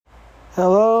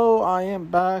Hello, I am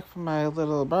back from my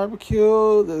little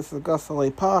barbecue. This is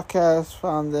AgostoAllElite podcast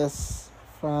from this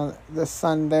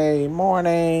Sunday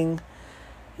morning.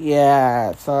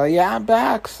 I'm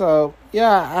back. I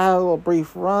had a little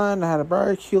brief run. I had a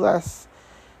barbecue last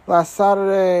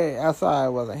Saturday. As I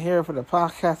wasn't here for the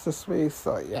podcast this week.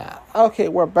 Okay,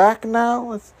 we're back now.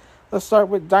 Let's start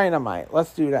with Dynamite.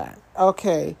 Let's do that.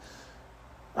 Okay.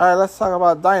 All right, let's talk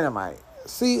about Dynamite.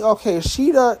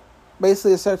 Sheeta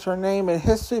basically set her name in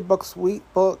history books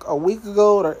book a week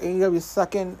ago at her AEW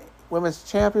second women's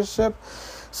championship.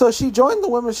 So she joined the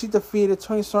women. She defeated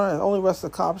Tony Storm and only wrestler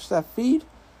to accomplish that feat.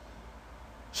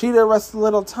 Sheeta wrestled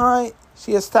little time.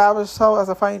 She established herself as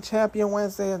a fighting champion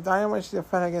Wednesday in Dynamite. She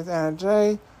defended against Anna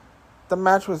Jay. The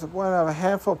match was one of a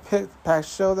handful packed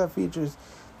show that features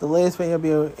the latest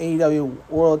AEW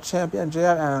World Champion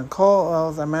JF and Cole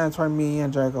as a mandatory meeting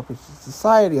and Jericho Appreciation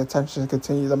Society. Attention to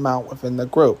continue the mount within the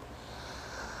group.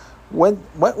 What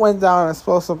went down an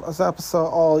explosive episode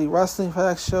of All Elite Wrestling for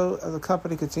that show as the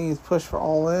company continues to push for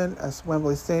All In at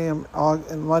Wembley Stadium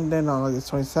in London on August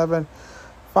 27.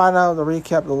 Find out the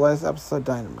recap of the latest episode of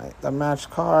Dynamite. The match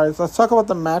cards. Let's talk about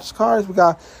the match cards. We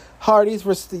got Hardys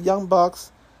versus the Young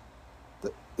Bucks.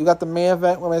 We got the main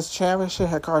event women's championship,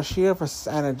 Hikaru Shida versus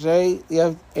Anna Jay.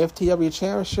 The FTW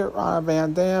championship, Ronda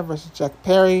Van Dam versus Jack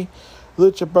Perry.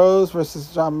 Lucha Bros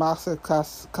versus John Moxley,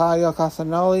 Kyle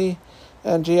Casanoli.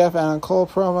 And GF and Cole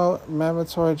promo,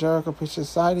 mandatory Jericho Appreciation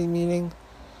Society meeting.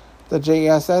 The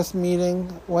JSS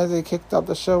meeting. Wednesday kicked off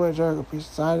the show with Jericho Appreciation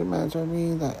Society mandatory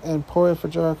meeting that imported for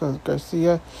Jericho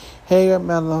Garcia, Hager,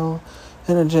 Menlo,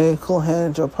 and Jay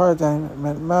Coolhan, Joe Park,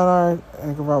 Menard,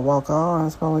 and Guevara walk on.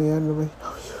 It's probably the end of the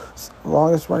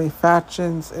longest running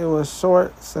factions. It was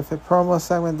short, specific promo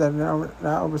segment that now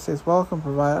overstays welcome,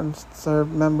 provide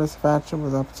unserved members faction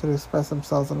with the opportunity to express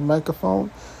themselves on the microphone.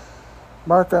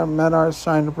 Marker and Menard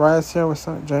shine the brightest here with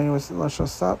some genuine initial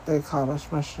stuff. They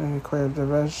accomplished missionary creative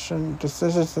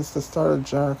decisions since the start of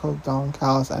Jericho Don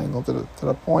Callis angle to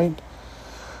the point.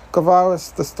 Guevara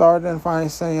was the start and finally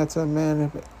saying it to a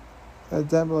man a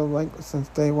Denver link since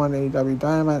day one AEW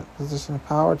Dynamite position of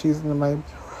power, teasing the mic.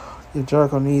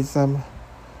 Jericho needs them.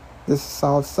 This is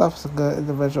solid stuff. It's a good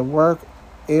individual work.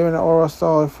 Even the oral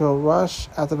stall feel rush.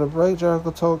 After the break, Jericho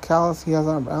told Callis he has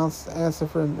an answer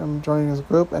for him joining his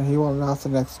group, and he will announce it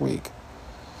next week.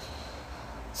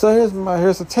 So here's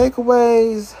the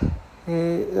takeaways.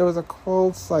 There was a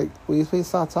quote like, "Please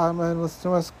stop talking, man.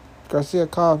 Listen to us." Garcia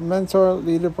called mentor,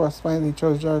 leader, for explaining he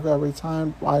chose Jericho every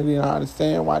time. Why do you not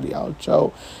understand? Why the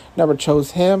Ocho never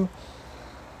chose him?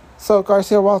 So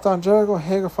Garcia walked on Jericho.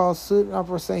 Hager followed suit, and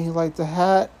for saying he liked the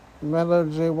hat. Melo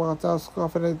J walked out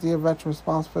scoffing at the veteran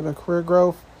responsible for their career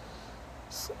growth.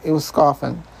 It was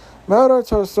scoffing. Melo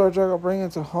told the story Jericho bring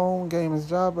into home, gave him his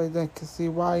job, but then could see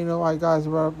why guys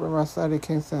wrestle Eddie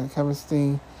Kingston and Kevin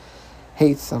Steen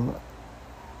hates him.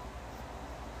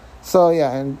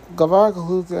 And Guevara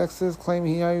concludes the exodus,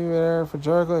 claiming he might be there for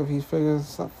Jericho if he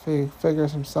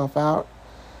figures himself out.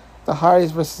 The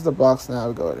Hardys versus the Bucks. Now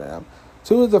we go to them.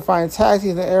 Two of the defiant tag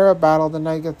teams in the era battle the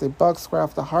night get the Bucks square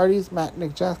off the Hardys. Matt and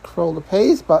Nick Jack controlled the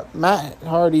pace, but Matt and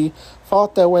Hardy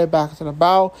fought their way back to the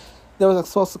bow. There was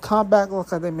explosive combat.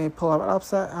 Looked like they may pull out an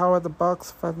upset. However, the Bucks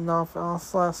fending off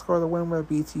Onslaught scored the win with a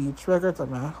BTE trigger to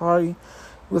Matt Hardy.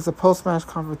 It was a post-match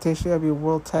confrontation. It would be a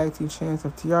World Tag Team Champions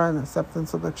of TR and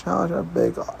acceptance of the challenge. A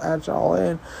big edge all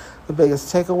in. The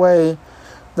biggest takeaway.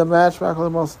 The match back was the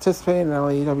most anticipated, and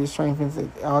AEW strengthens the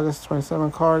August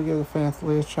 27 card, give the fans the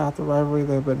latest shot the rivalry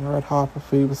they've been red hot for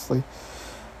previously.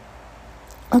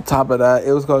 On top of that,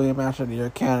 it was going to be a match of the year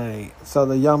candidate. So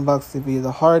the Young Bucks defeated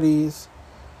the Hardys.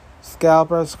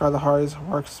 Scalper scarred the Hardys,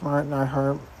 work smart, not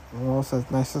hurt. Most says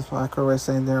nicest black career,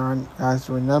 saying there aren't guys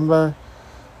to remember.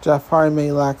 Jeff Hardy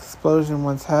may lack explosion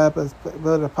once had, but his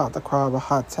ability to pop the crowd with a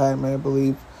hot tag may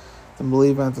believe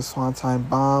at the Swanton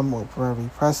Bomb were very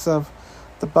impressive.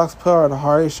 The Bucks put over the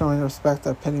Hardys, showing respect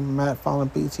that pinning Matt following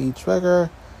BT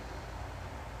trigger.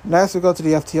 Next, we go to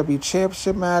the FTW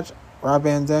Championship match. Rob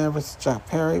Van Dam versus Jack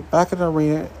Perry. Back in the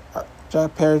arena,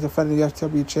 Jack Perry defended the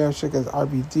FTW Championship against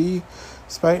RBD.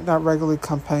 Despite not regularly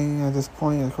campaigning at this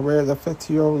point in his career, the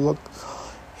 50-year-old looked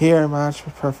here in the match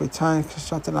with perfect time.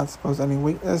 Shot did not expose any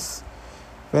weakness.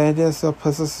 Van Dam still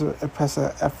possesses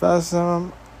impressive athleticism.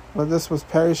 But this was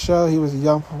Perry's show. He was a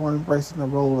young performer embracing the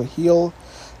role of a heel.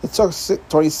 The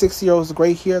 26-year-old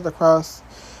great here. The crowd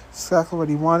exactly what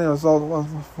he wanted. It was all the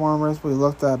performers. We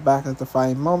looked at back at the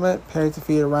defining moment. Perry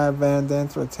defeated Ryan Van Dam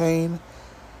to retain.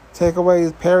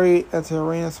 Takeaways: Perry entered the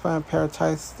arena, spanned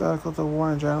parasites, stuck with the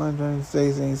war and adrenaline during his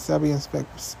days in AEW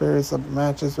and spirits of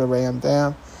matches with Ray and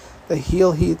Dam. The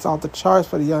heel heat's off the charts,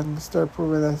 but the youngster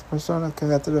proving that his persona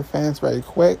connected to the fans very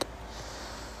quick.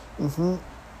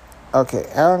 Okay,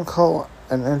 Aaron Cole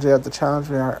and MJF the challenge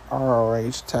for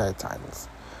ROH tag titles.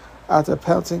 After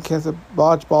pelting kids with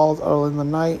lodge balls early in the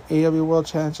night, AEW World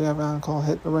Champion Aaron Cole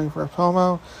hit the ring for a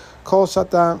promo. Cole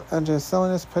shut down MJF's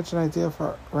silliness, pitched an idea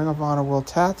for Ring of Honor World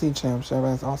Tag Team Championship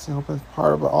as Austin opens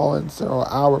part of an all-in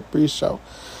 0-hour pre-show.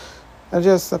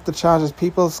 MJF accepted the challenge as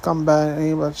people scumbag and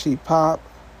able to cheap pop.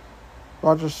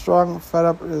 Roger Strong, fed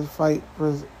up with his fight for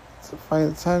his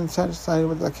fight 10 sided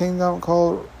with the Kingdom.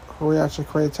 Cole reaction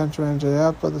created tension with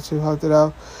MJF, but the two hugged it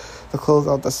out to close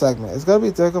out the segment. It's going to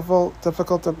be difficult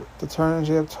to turn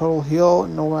MJF total heel,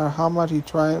 no matter how much he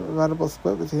tried. Inevitable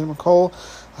split between him and Cole.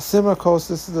 A similar course,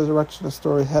 this is the direction the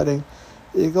story heading.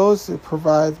 It goes to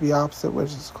provide the opposite,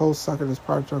 which is Cole suckered his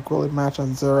partner a grueling match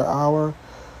on 0 Hour,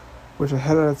 which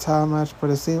ahead of the title match, but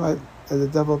it seemed like the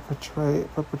devil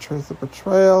perpetrates the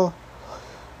betrayal.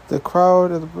 The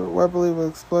crowd and the Wembley will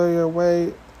explode your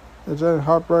way. The giant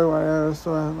heartbreak, whatever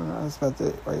story,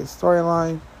 unexpected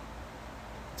storyline.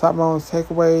 Top moments,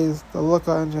 takeaways, the look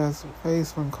on MJF's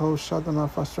face when Cole shut them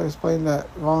out frustration, explaining that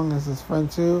Wrong is his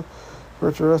friend too.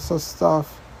 Virtuoso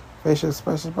stuff, facial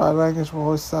expressions, body language will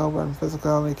always sell when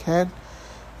physicality can.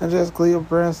 MJF's glee of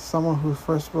brilliance, someone whose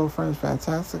first real friend is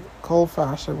fantastic. Cole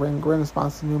fashion, ring grin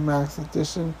response to new Max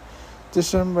edition.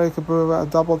 They could prove a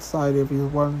double-sided if he's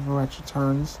one who actually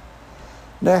turns.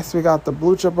 Next, we got the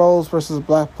Lucha Bros versus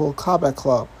Blackpool Combat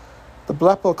Club. The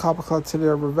Blackpool Combat Club to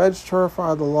their revenge tour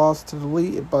followed the loss to the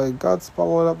Elite, but Guts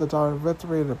followed up the dominant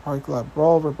victory in the parking lot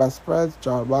brawl over best friends.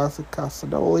 John Moxley,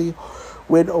 Castanoli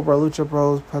win over Lucha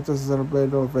Bros. Panthers and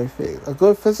over very fake. A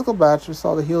good physical match. We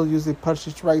saw the heel usually punch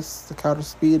each strikes to counter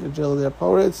speed and agility of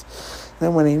opponents.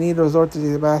 Then, when he needed to resort to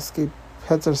the basket,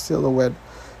 Panthers seal the win.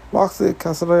 Moxley and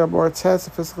Castanoli are more intense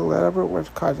and physical than ever,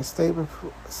 which kind of statement.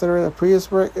 Considering the previous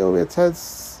work, it will be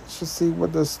intense. Should see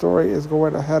what the story is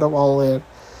going ahead of All In.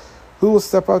 Who will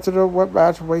step up to the web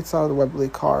match and waits on the Wembley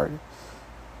card?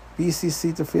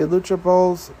 BCC defeated Lucha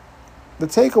Bros. The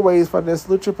takeaways from this: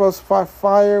 Lucha Bros fought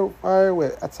fire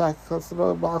with attack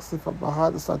Castanoli and Moxley from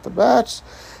behind to start the match.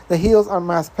 The heels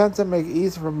unmasked Penta, make it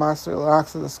easy for Moxley and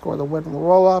Moxley to score the win and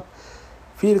roll up.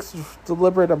 Phoenix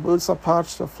delivered a moonsault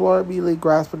punch to the floor, immediately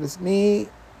grasping his knee.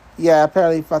 Yeah,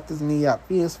 apparently he fucked his knee up.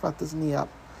 Phoenix fucked his knee up.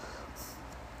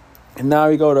 And now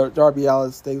we go to Darby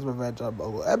Allin Sting's revenge on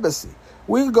Mogul Embassy.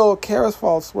 We can go with Kara's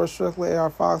Faults, where strictly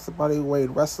AR Fox and Buddy Wayne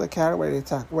wrestler category. They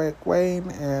attacked Wayne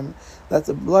and left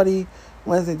him bloody.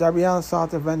 Wednesday, Darby Allin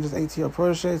sought to avenge his ATO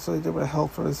protege, so he did with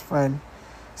help from his friend.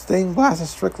 Sting blasted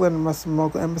Strickland and wrestled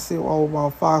Mogul Embassy, all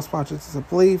while Fox watches his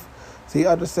belief. So he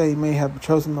understands he may have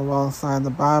chosen the wrong side in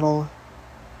the battle.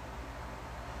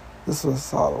 This was a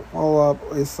solid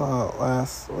follow-up we saw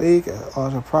last week. A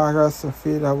lot of progress. The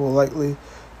feud that will likely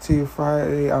to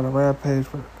Friday on a Rampage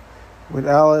with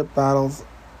Allin battles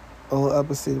Old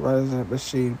Embassy Resident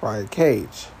Machine Brian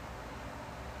Cage.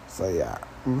 So yeah.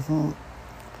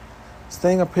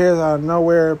 Sting appears out of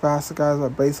nowhere, bastard guys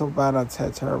with a baseball bat on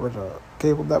Ted Turner, which a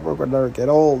cable network will never get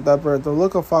old. Never. The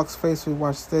look of Fox face we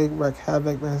watched Sting wreak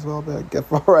havoc may as well be a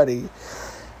gift already.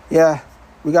 Yeah,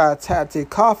 we got a tag team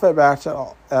coffin match at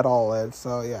all in.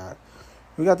 So yeah,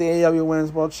 we got the AEW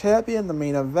Women's World Champion, the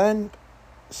main event.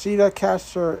 Sheeta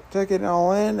cashed her ticket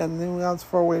all in, and then we announced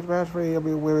 4-way match for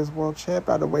AEW Women's World Champ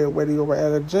out of the way of winning over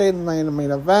Anna Jay in the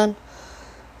main event.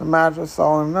 The match was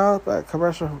solid enough, but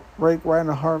commercial break right in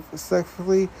the heart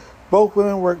specifically. Both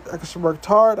women worked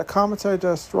hard. The commentary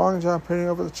did a strong job putting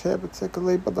over the champ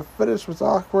particularly, but the finish was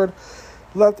awkward.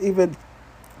 Left even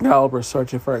Albert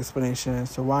searching for explanation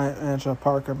as to why Angela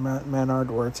Parker and Menard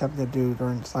were attempting to do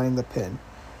during signing the pin.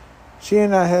 She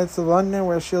and I head to London,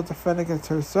 where she'll defend against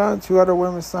her son. 2 other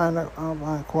women signed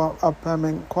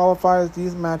upcoming qualifiers.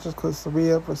 These matches include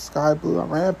Saraya for Sky Blue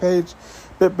on Rampage,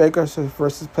 Britt Baker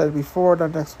versus Petty before the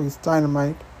next week's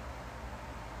Dynamite.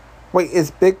 Wait,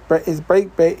 is Britt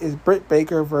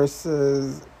Baker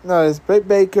versus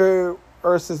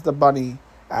the Bunny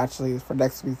actually for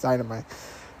next week's Dynamite?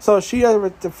 So she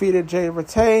has defeated Jay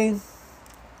Retain.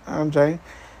 Jay.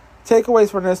 Takeaways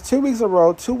from this: 2 weeks in a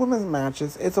row, 2 women's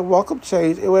matches. It's a welcome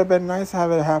change. It would have been nice to have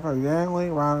it happen annually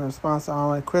around in response to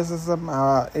online criticism.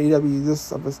 AEW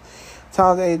this of his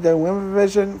talented AEW women's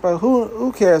division, but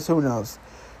who cares? Who knows?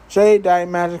 Jay, Diet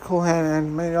Magic, Cool Hand,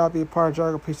 and may not be a part of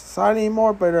Jargo Peace Society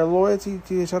anymore, but their loyalty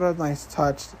to each other, nice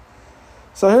touch.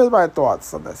 So here's my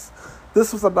thoughts on this.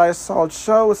 This was a nice, solid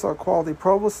show with some quality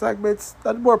promo segments.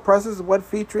 Nothing more impressive than one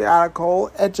featuring Adam Cole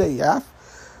and JF.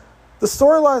 The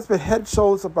storyline has been head and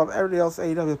shoulders above everything else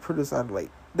AEW has produced on late.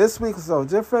 This week was so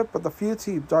different, but the few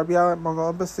teams, Darby Allin and Mongol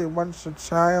Embassy, won the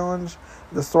challenge.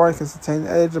 The story can sustain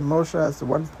edge and motion as to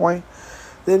one point.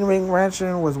 The in-ring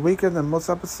ranching was weaker than most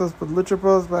episodes, but Lucha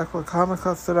Bros back when Comic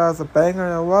Con stood out as a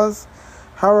banger it was.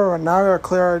 However, now we have a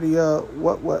clear idea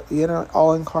what the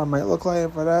all-in card might look like,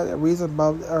 and for that, a reason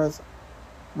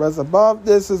above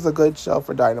this is a good show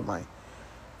for Dynamite.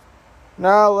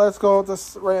 Now, let's go to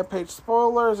Rampage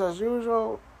spoilers, as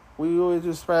usual. We always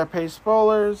do Rampage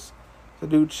spoilers. The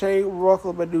new change,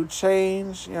 welcome a new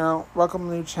change. Welcome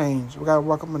a new change. We gotta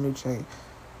welcome a new change.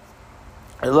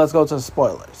 And let's go to the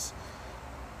spoilers.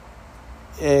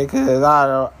 Yeah,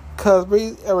 because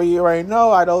we already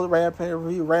know I don't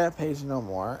Rampage no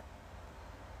more.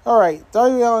 Alright,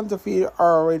 Darby Allin defeated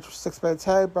ROH 6-man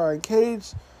tag Brian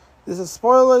Cage. This is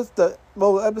spoilers. The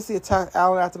Mobile Embassy attacked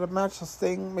Allin after the match, so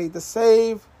Sting made the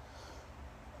save.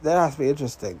 That has to be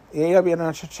interesting. The AEW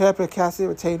International Champion Cassidy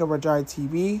retained over Giant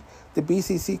TV. The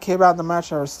BCC came out in the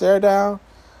match on a stare down.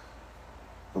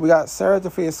 We got Sarah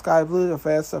defeated Sky Blue to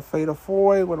advance the Fatal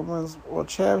 4-Way with the Women's World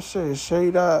Championship.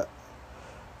 Shida.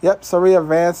 Saraya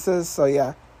advances. So,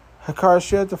 yeah. Hikaru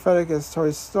Shida defended against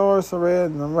Tori Storm. Saraya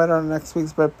and the winner of next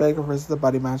week's Britt Baker versus the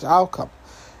Buddy match outcome.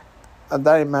 A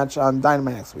Dynamite match on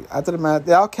Dynamite next week. After the match,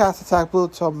 the Outcast attacked Blue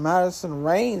till Madison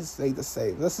Reigns made the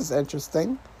save. This is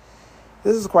interesting.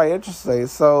 This is quite interesting.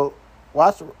 So,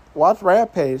 watch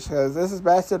Rampage, because this is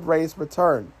Bastard Ray's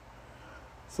return.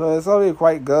 So, it's going to be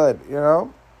quite good,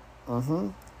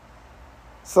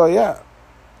 So, yeah.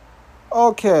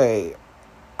 Okay.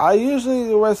 I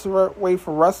usually wait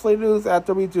for wrestling news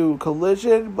after we do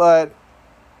Collision, but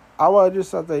I want to do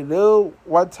something new.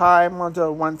 One time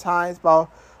it's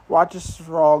about Roger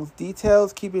Strong's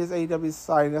details, keeping his AEW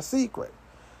sign a secret.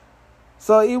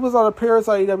 So he was on appearance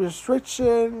on AEW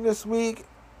Restriction this week.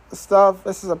 This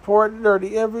is important.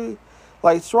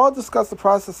 Strong discussed the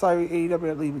process of signing AEW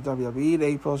and leaving WWE. In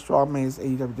April, Strong made his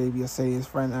AEW debut saying his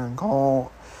friend Aaron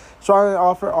Cole. Strong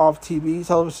offered off TV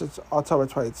television October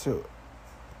 22.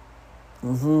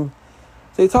 So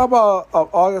you talk about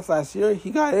August last year. He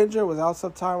got injured, was out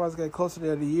some time. I was getting closer to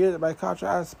the end of the year. My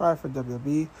contract expired for WWE.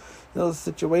 In those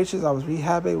situations, I was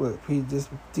rehabbing with a pretty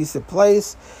decent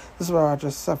place. This is what Roger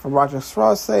said from Roger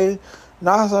Strong saying.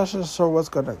 Not sure what's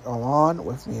going to go on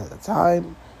with me at the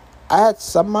time. I had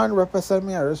someone represent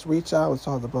me. I just reached out. I was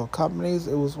talking to both companies.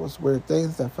 It was weird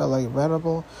things that felt like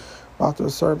inevitable. Walked through a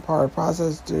certain part of the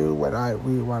process, when I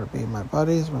really want to be my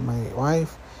buddies with my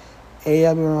wife.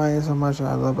 I've been reminded so much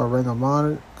I love about Ring of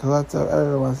Honor. Collective,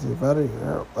 everyone wants to be better,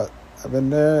 but I've been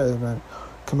there and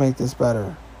can make this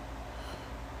better.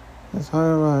 It's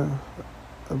hard about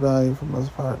the value for the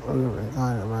most part in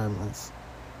kind of environments.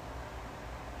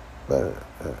 But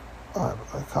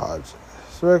like college.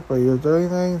 It's Rick, but you're doing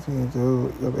things and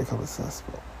you'll become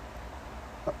successful.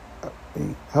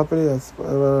 The company that's here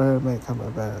to make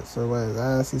company better. So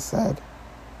as he said,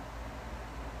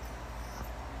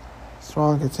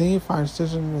 Strong continue find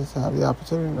decisions to have the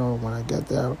opportunity to know when I get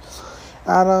there.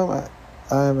 Adam,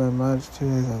 I have been much 2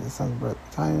 days at the sun's birth.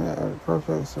 Time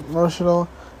perfect, emotional,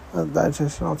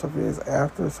 digestion also feels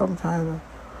after. Sometimes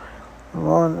I'm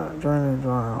on during the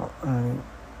draw out and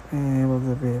being able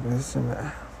to be in a position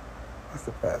that was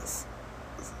the best.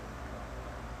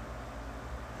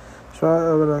 Try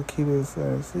to keep it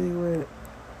a secret.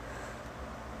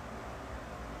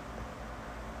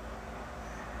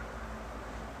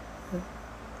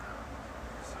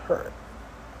 Hurt.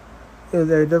 It was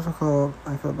very difficult.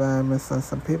 I feel bad. I missed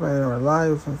some people. I didn't rely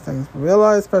on some things. But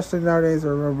realize, especially nowadays,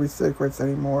 there are no secrets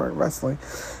anymore in wrestling.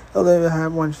 They'll even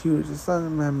have one huge. The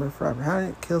son member forever. How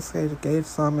did kill Sage Gage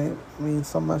Summit mean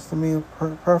so much to me?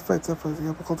 Perfect. It was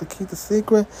difficult to keep the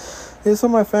secret. It's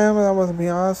from my family. I wasn't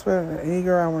being honest with and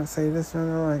eager. I want to say this.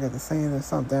 I got to say this.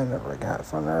 Something I never got.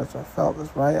 So nervous. I felt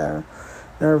this right. I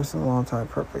nervous in a long time.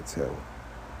 Perfect too.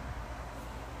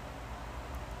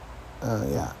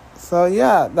 Yeah. So,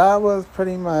 yeah, that was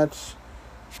pretty much,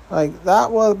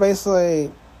 that was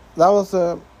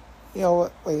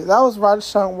Roger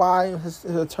Strong why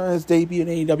his debut in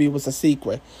AEW was a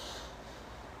secret.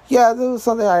 Yeah, this was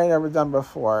something I had never done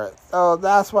before. So,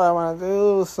 that's what I want to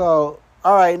do. So,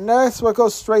 all right, next we'll go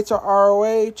straight to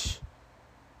ROH.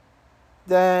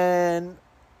 Then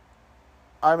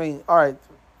we go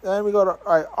to,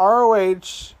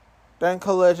 ROH, then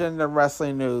Collision, then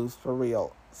Wrestling News for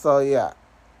real. So, yeah.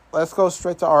 Let's go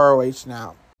straight to ROH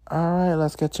now. Alright,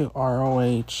 let's get to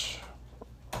ROH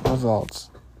results.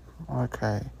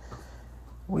 Okay.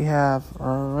 We have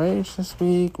ROH this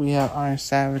week. We have Iron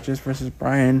Savages versus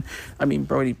Brody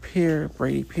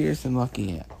Pierce and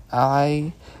Lucky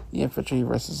Ali. The Infantry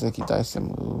versus Zicky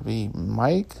Dyson will be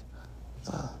Mike.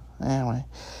 Anyway.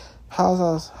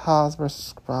 Haas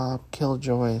versus Bob,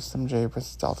 Killjoy, Slim J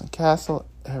versus Dalton Castle,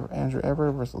 Andrew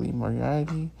Everett versus Lee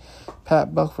Moriarty,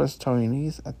 Pat Buck versus Tony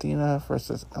Nese, Athena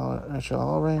versus Rachel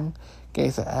Ellering,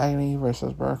 Gates of Agony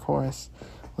versus Workhorse,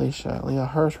 Leah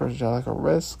Hirsch versus Jellica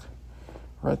Risk,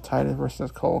 Red Titan versus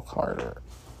Cole Carter,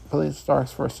 Billy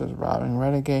Starks versus Robin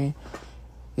Renegade,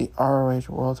 the ROH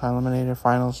World Title Eliminator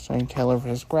Finals, Shane Taylor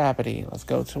versus Gravity. Let's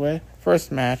go to it.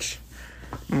 First match.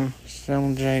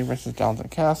 Slim J versus Dalton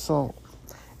Castle,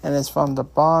 and it's from the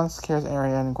Bonds Cares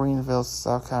area in Greenville,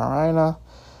 South Carolina.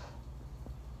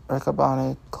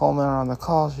 Riccaboni, Coleman on the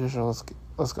call as usual.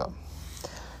 Let's go.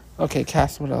 Okay,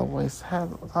 Castle with a waist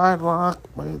side lock,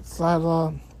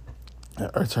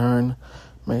 return,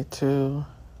 made 2.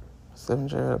 Slim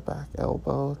J with a back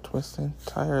elbow, twisting,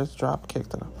 tires, drop kick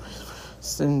to the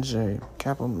Slim J.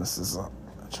 Capital misses a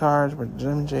charge, but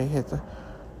Jim J hit the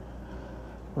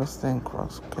wrestling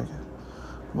cross kick.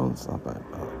 Moves up by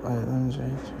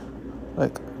MJ.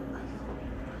 Like,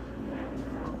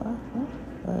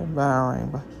 bowing,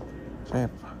 but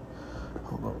champ.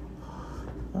 Hold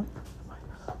up.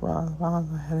 Ron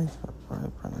heading to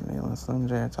Brendan Neal and Slim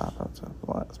J top up to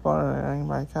spotted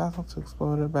by Castle to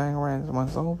exploded, bang range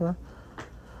once over.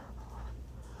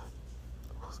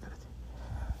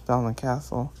 Down the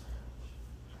Castle.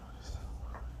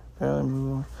 Barely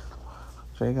moving.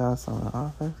 Jay got some of the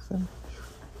offense and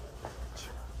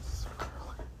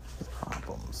his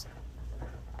problems.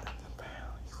 And then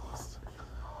barely lost.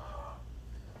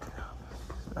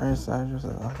 Aaron Sanders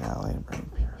is like Alley and Brain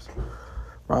Pierce.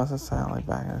 Ross is silently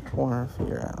back in the corner of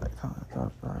Fear Alley.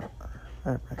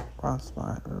 Ross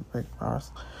spot with a big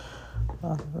Ross.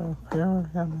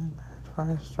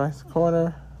 Strikes the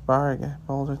corner. Bar again.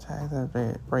 Boulder tags at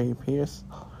Brady Pierce.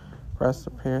 Press to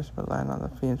Pierce, but land on the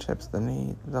feet and chips the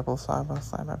knee. Double side by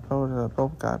side by blow to the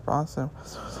both guy Bronson.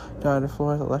 Down the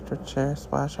floor, the electric chair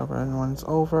splash over and one's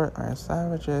over. Iron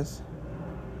Savages.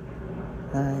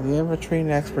 Alright, the infantry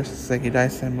next versus Ziggy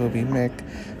Dyson movie Mick.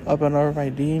 Up and over by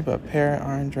Dean, but pair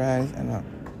iron drags and a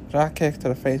drop kick to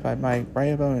the face by Mike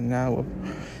Bravo, and now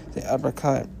with the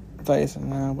uppercut. Dyson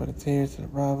now with a tear to the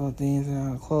Bravo. Dean's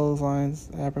now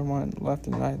clotheslines. Everyone left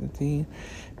and right the team.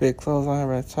 Big clothesline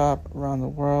right top around the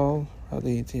world.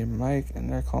 The team Mike, and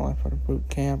they're calling for the boot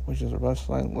camp, which is a rush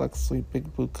leg sweep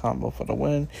big boot combo for the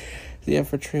win. The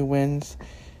infantry wins.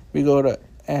 We go to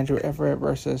Andrew Everett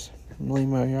versus Lee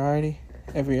Moriarty.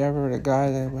 Everett, a guy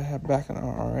that we have back in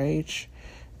ROH.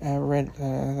 Red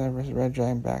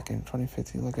Dragon back in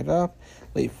 2015. Look it up.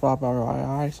 Late fall by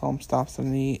RII. Solom stops the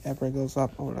knee. Everett goes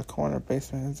up over the corner.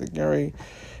 Basement and Zaguri.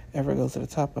 Everett goes to the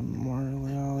top, but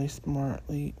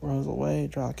smartly rolls away.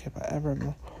 Draw kick by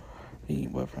Everett.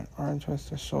 With an arm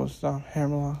twister, shoulder stop,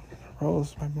 hammerlock,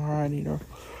 rolls by Moriarty.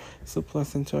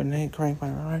 Suplex into a neck crank by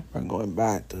Moriarty. But going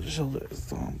back to the shoulder,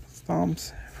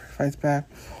 stomps, fights back.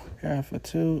 Here for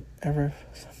 2. Everett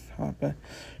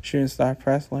shooting star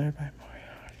press later by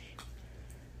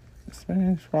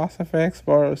Spanish Ross effects,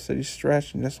 Borrow City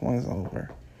stretch, and this one's over.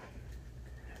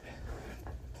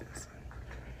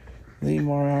 Lee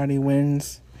Moriarty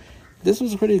wins. This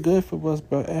was pretty good for us,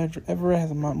 but Everett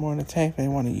has a lot more in the tank. They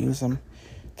want to use him.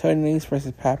 Tony Nese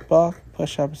versus Pat Buck.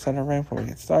 Push up center ring before we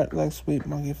get started. Leg sweep,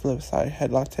 monkey flip, side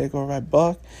headlock takeover by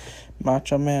Buck.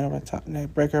 Macho Man over top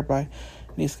neck breaker by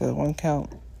Nese. Got 1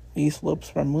 count. East loops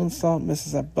from moonsault,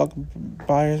 misses at Buck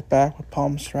Byers back with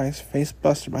palm strikes, face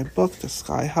buster by Buck to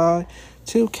sky high.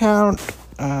 2 count.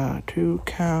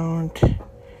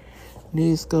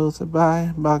 Knees goes to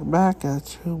Buck back at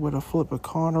 2 with a flip, a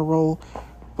corner roll.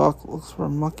 Buck looks for a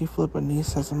monkey flip, but Nese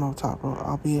sets him up top rope,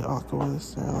 albeit awkward with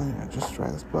Sterling, and just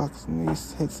drags Buck's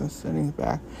Nese, hits him sitting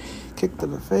back. Kick to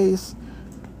the face.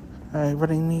 Alright,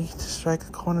 running knee to strike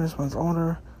the corner. This one's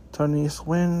owner. Tony Nese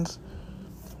wins.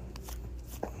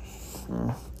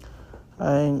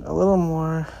 A little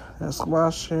more than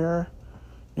squash here.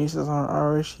 Nese is on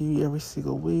ROH TV every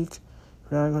single week.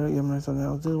 If you're not going to give him something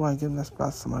else, do want to give him that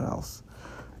spot to someone else.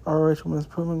 ROH Women's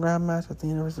Proving Ground match.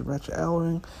 Athena versus Rachel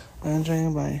Ellering. And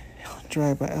dragged by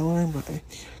Ellering, but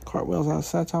cartwheels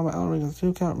outside. Time by Ellering is a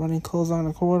 2 count. Running close on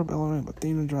the quarter. But Ellering, but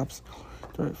Athena drops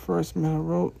the first middle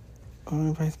rope.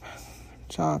 Ellering face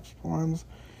chops, arms.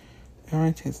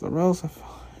 Ellering takes the ropes.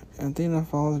 And Athena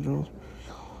follows the rules.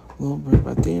 Little bit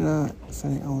by Athena,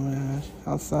 sending Ellering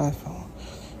outside.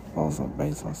 Falls on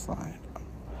base on slide.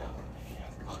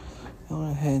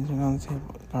 Ellering head on the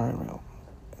table. Guardrail.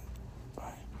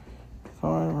 Right.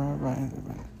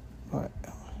 But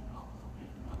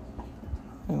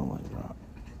Ellering drop.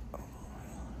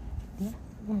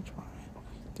 That's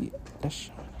right. That's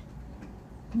shot.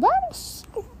 That is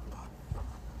so.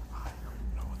 I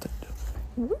don't know what to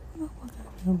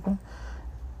do.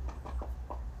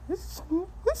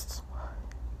 This is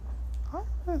why.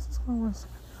 This is going to work.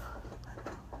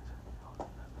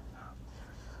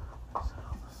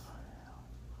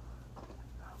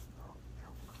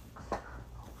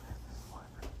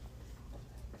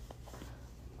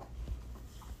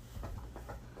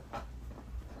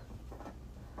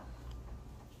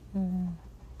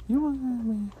 You want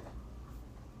me?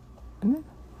 And then,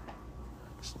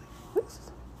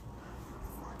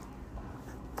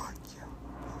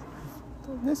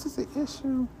 this is the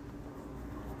issue.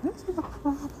 This is the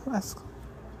problem.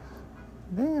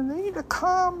 Damn, they need to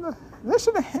calm. They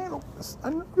should have handled this.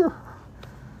 I know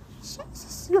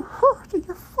Jesus, you're hurt and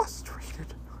you're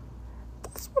frustrated.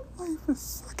 That's what life is.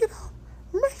 Suck it up.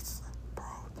 Mason, bro.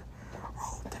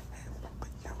 Oh, damn. But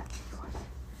yo,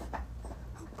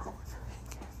 bro, he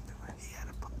can't do it. He had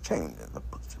to put chain in the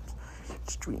push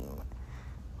stream.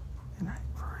 And I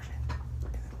version.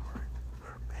 And then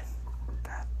forbidden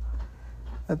death.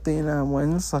 Athena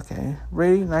wins. Okay.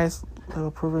 Really nice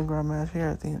little proving ground match here.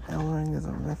 Athena Ellering is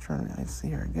a veteran. I see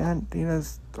her again.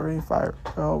 Athena's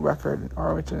 35-0 record in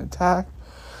ROH and attack.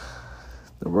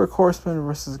 The Workhorseman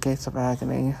versus Gates of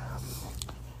Agony.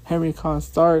 Henry Khan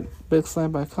start. Big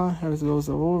slam by Khan. Henry goes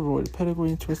over with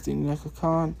pedigree. Twisting neck of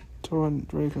Khan. Tora and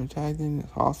Drake are tagging.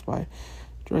 Tossed by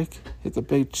Drake. Hits a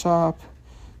big chop.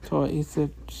 Tora eats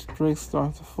it. Drake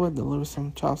starts the foot. Delivers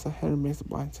some chops at Henry. Makes a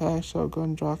blind tag.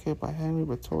 Shogun drop kick by Henry.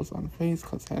 But Tora's on the face.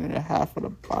 Cuts Henry a half with a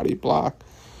body block.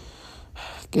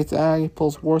 Gets Aggie.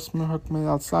 Pulls Horseman. Hookman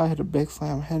outside. Hit a big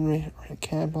slam. Henry.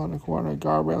 Campbell in the corner.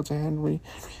 Guardrail to Henry.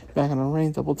 Back in the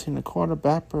ring. Double team in the corner.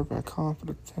 Backbird by Khan for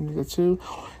the 10-2.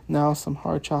 Now some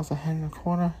hard chops at Henry in the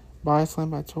corner. Body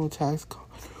slam by Tora. Tags.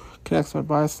 Connects by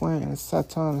body slam. And a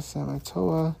set on the slam by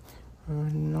Tora.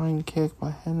 9 kick by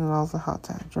Henry. Allows a hot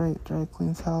tag. Drake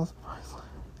cleans house.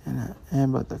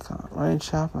 And but the Khan. Right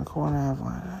chop in the corner.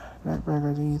 Avalanche.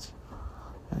 Neckbreaker Deeds.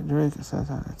 And Drake is set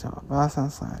on the Tora. Boss on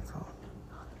slide.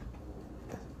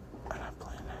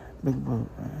 Big boot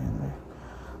by Henry.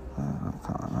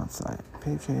 Khan outside.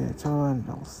 PK to and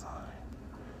no side.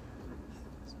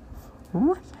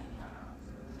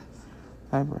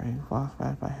 Library. Walk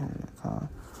back by Henry Khan.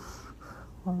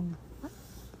 1,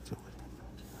 2,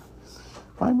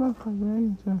 5 bucks by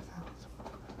Greg.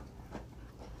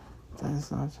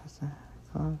 That's not just a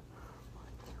Khan.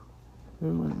 2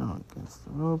 and on against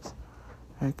the ropes.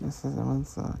 Hackett says that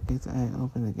once Gates and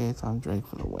open the gates on Drake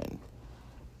for the win.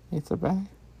 Gates are back.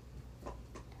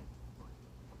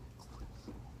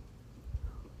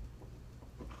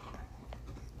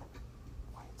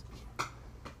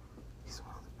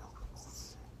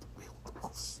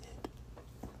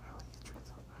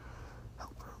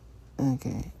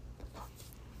 Okay.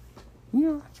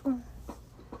 You're trying.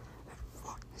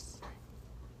 Fuck this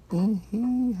thing. And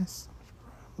he has so much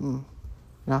problem.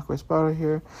 Knockaway spotter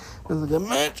here. This is a good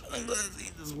match. I'm glad to see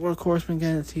this Workhorseman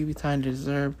getting the TV time to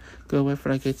deserve. Good win for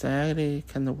the Gates of Agony.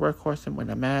 Can the Workhorseman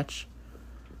win a match?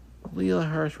 Leela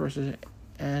Hirsch versus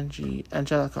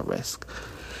Angelica Risk.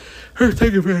 Her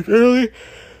taking advantage early.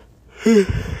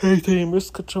 Taking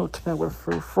risk control, connect with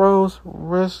free throws.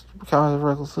 Risk counters a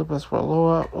vertical suplex for a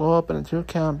low up and a 2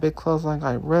 count. Big clothesline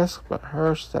guy Risk, but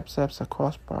Hirsch steps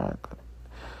across bar.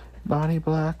 Body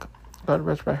block. Got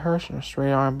rich by Hirsch and a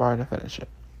straight arm bar to finish it.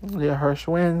 Leah Hirsch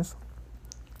wins.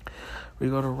 We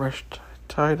go to Rush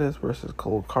Titus versus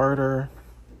Cole Carter.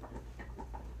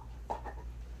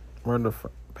 We're in the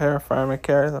pair of fireman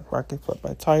carries a bracket flip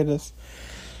by Titus.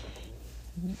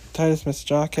 Titus missed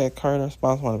jock at Carter,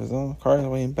 spawns one of his own. Carter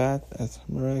weighing back as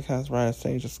Marika has right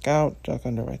stage a scout. Jock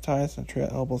under by Titus and trio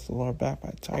elbows the lower back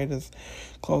by Titus.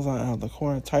 Close on out of the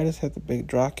corner. Titus hit the big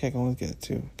drop kick, only get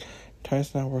 2.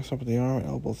 Titus now works up with the arm and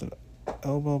elbows the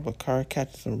elbow, but Carter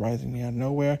catches him rising out of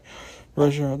nowhere.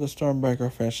 Version of the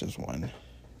Stormbreaker finishes 1.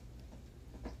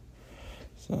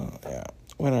 So, yeah.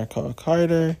 Winner Cole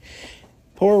Carter.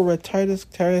 Poor Red Titus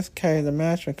carried the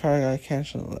match, and Carter got a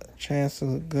chance to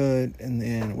look good in the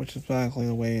end, which is exactly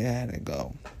the way it had to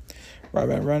go.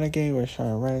 Robert Renegade with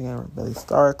Sharon Renegade with Billy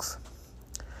Starks.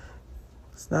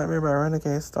 Snapmare by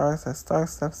Renegade Starks as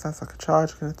Starks steps out like a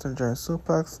charge, connects to a German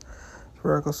suplex.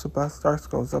 Vertical suplex Starks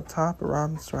goes up top, but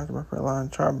Robin strikes the referee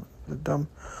line, charm the dump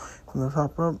from the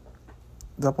top rope.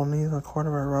 Double knees in the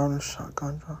corner by Robin,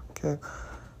 shotgun drop kick.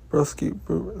 Broski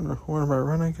boot in the corner by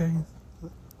Renegade.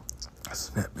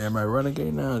 Snapmare by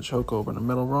Renegade now, choke over in the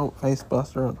middle rope, face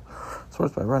buster,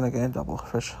 swords by Renegade, double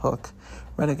fish hook.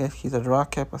 Renegade keeps a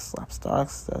drop kick, but slaps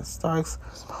Starks. Starks,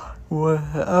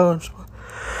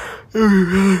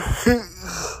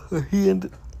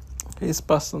 face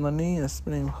bust on the knee and a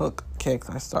spinning hook kick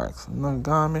by Starks. Another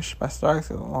garnish by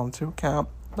Starks, is a long 2 count.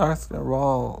 Starks gonna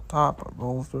roll top,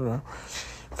 rolls through the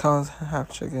Comes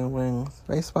half chicken wings.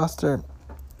 Facebuster.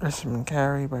 Richmond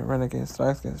carry by Renegade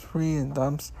Starks gets free and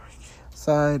dumps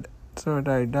side.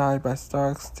 Solidarity died by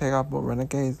Starks. Take out both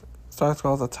Renegades. Starks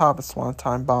goes to the top. A swan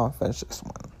time bomb finishes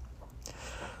one.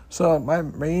 So my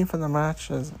rating for the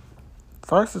match is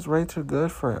Starks is way too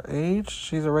good for her age.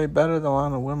 She's already better than a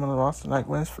lot of women lost tonight.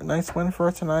 Nice win for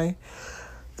her tonight.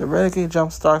 The Renegade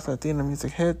jump Starks at the end of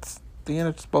music hits. The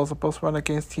interposal both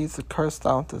Renegades tease the curse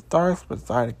down to Starks, but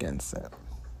died against it.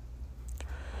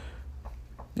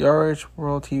 The RH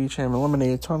World TV Champion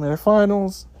eliminated tournament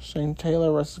finals. Shane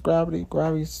Taylor versus Gravity.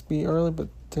 Gravity speed early, but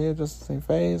Taylor just the same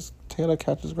phase. Taylor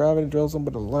catches Gravity, drills him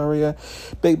with a Luria.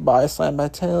 Big body slam by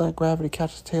Taylor. Gravity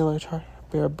catches Taylor,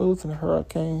 pair of boots and a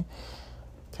hurricane.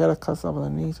 Taylor cuts up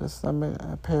underneath her stomach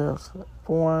and a pair of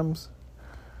forearms.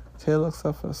 Taylor looks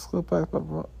up for a scoop back, but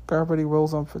Gravity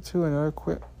rolls on for two. Another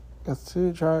quick gets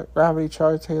two. Gravity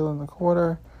charged Taylor in the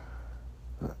quarter.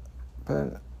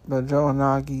 But Joe and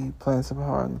Nagi playing super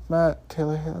hard on the mat.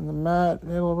 Taylor hit on the mat,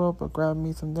 middle rope, but Gravity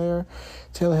meets him there.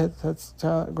 Taylor hits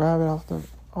Gravity off the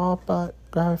back.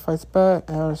 Gravity fights back.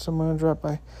 Anderson moon drop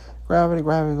by Gravity.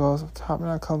 Gravity goes up top.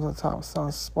 Now comes on top with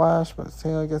some splash, but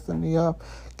Taylor gets the knee up.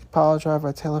 Power drive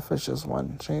by Taylor Fisher's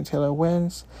one. Shane Taylor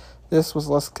wins. This was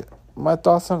my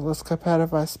thoughts on it, less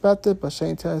competitive I expected, but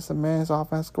Shane Taylor's the man's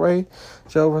offense great.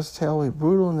 Joe versus Taylor was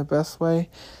brutal in the best way.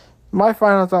 My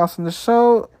final thoughts on the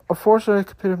show. Unfortunately,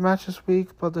 competitive match this week,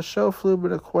 but the show flew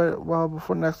by quite a while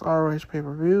before next ROH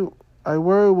pay-per-view. I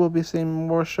worry we'll be seeing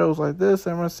more shows like this.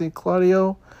 I'm going to see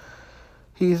Claudio.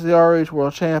 He's the ROH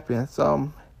World Champion.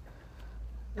 So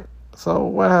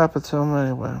what happened to him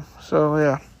anyway? So,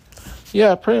 yeah.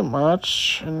 Yeah, pretty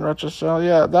much. In retrospect,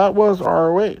 yeah, that was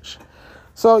ROH.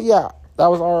 So, yeah, that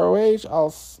was ROH.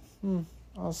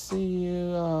 I'll see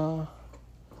you,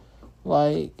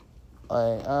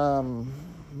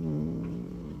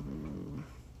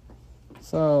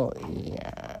 So,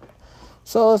 yeah.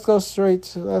 So, let's go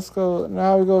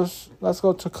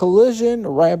to Collision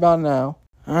right about now.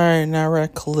 Alright, now we're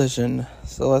at Collision.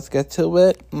 So, let's get to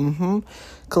it.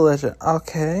 Collision.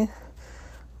 Okay.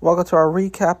 Welcome to our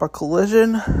recap of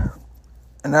Collision.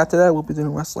 And after that, we'll be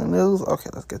doing wrestling news. Okay,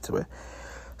 let's get to it.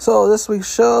 So, this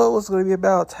week's show was going to be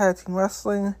about tag team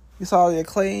wrestling. You saw the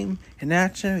Acclaim in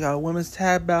action. We got a women's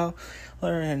tag bout.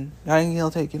 And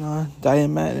Nightingale taking on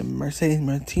Diamond and Mercedes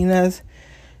Martinez.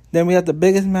 Then we had the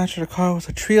biggest match of the card. Was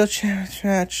a trio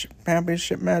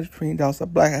championship match between Dallas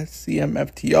Black and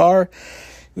CMFTR.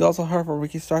 We also heard from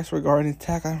Ricky Starks regarding the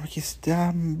attack on Ricky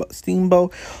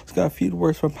Steamboat. It's got a few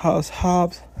words from Palace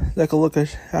Hobbs that could look at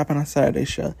happen on Saturday's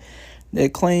show. The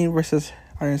Acclaim versus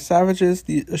Iron Savages.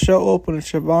 The show opened with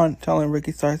Siobhan telling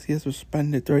Ricky Starks he has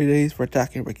suspended 30 days for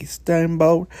attacking Ricky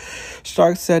Steamboat.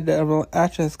 Starks said that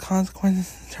action has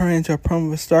consequences, turned into a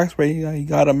promo with Starks where he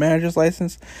got a manager's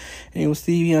license and he was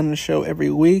Stevie on the show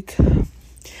every week.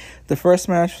 The first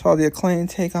match saw the Acclaim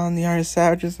take on the Iron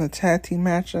Savages in a tag team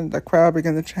match, and the crowd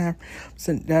began to chant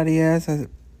Daddy Ass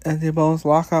as the Bones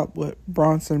lock up with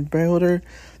Bronson Builder.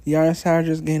 The Iron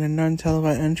Savages gained a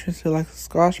non-televised entrance to like a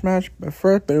squash match, but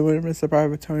it would have been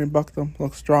surprised if Tony Buckton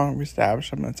looked strong and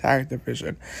reestablished in the tag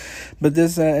division. But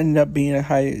this ended up being a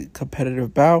highly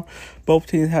competitive bout. Both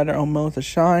teams had their own moments to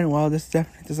shine, while this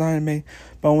definitely designed to make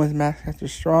Bowman's match after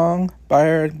strong.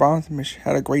 Bayer and Bronson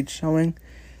had a great showing.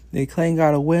 The Acclaim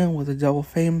got a win with a double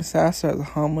fame assassin as a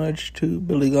homage to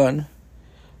Billy Gunn.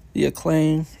 The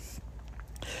Acclaim.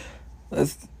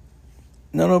 Let's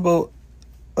go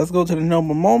to the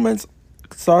notable moments.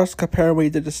 Starks compared what he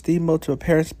did to Steamboat to a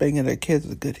parents banging their kids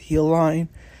with a good heel line.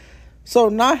 So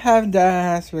not having that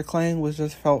ass for the Acclaim was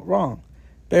just felt wrong.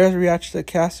 Bear's reaction to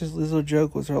Caster's Lizzo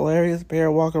joke was hilarious. Bear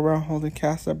walking around holding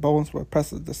Caster Bones for a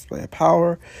impressive display of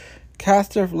power.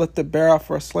 Caster lifted Bear out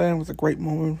for a slam was a great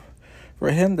moment for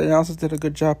him. The announcers did a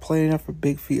good job playing up for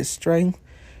big feat of strength.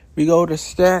 We go to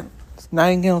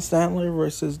Nightingale and Statler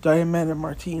versus Diamond and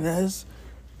Martinez.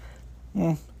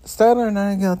 Statler and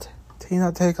Nightingale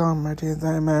take on Martinez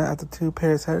and Diamond after two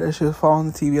pairs had issues following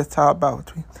the TBS title bout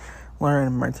between Lauren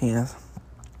and Martinez.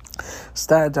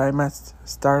 Stat and Diamond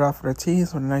started off with their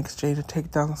teams with an exchange of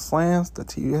takedown slams. The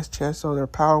TBS chair showed their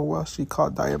power well. She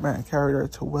caught Diamond and carried her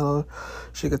to Willow.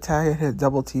 She could tag and hit a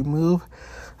double T move.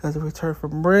 As a return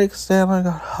from break, Stanley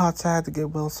got hot tag to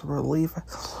give Will some relief.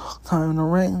 Time in the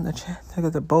ring, the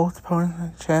champion to both opponents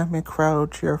and the champion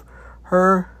crowd cheer for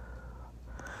her.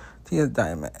 Tia's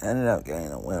Diamond ended up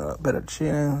getting a win with a bit of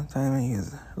cheering. Diamond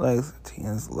used legs,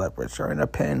 Tia's leverage during a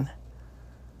pin.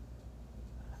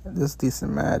 This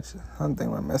decent match, something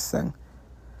we're missing.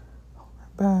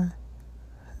 Bye.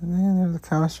 And then there's a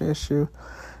chemistry issue.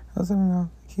 I was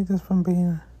keep this from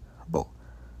being a bull.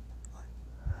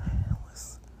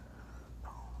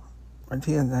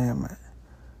 Martinez Dynamite.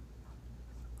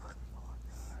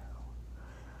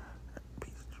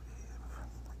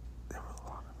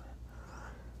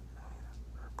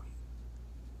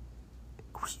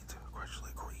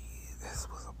 This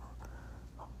was a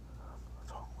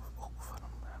talk with both of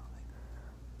them.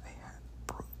 They had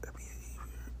brute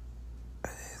behavior.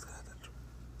 It's got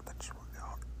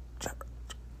the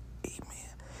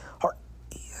amen. Heart.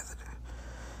 He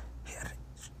had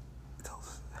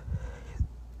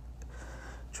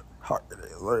heart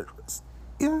alert.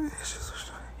 Yeah, it's just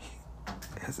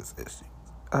he has his issues.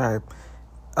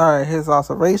 All right, his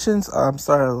observations. I'm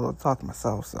sorry to talk to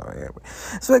myself, so anyway.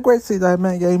 It's been great to see that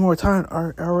man getting more time at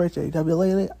RHAW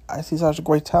lately. I see such a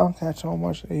great talent, catching on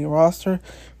much in the roster.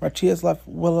 Martinez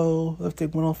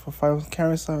lifting Willow for 5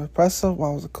 carries, so impressive.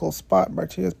 While it was a cool spot,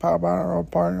 Martinez powerbound our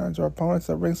partner and our opponents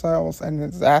at ringside, almost ended in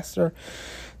disaster.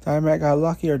 Dynamite got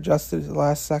lucky or adjusted the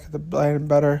last second to blend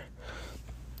better.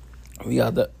 We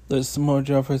got the Samoa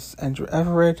Joe versus Andrew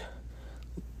Everett.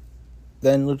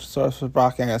 Then Luchasaurus for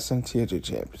Brock Anderson TNT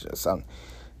Championship.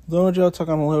 Samoa Joe took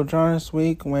on a Little John this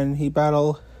week when he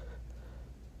battled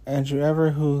Andrew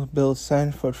Everett, who built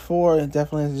 7'4" and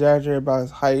definitely exaggerated about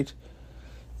his height.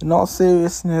 In all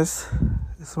seriousness,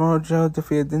 Samoa Joe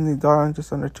defeated Dindy Darling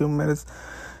just under 2 minutes,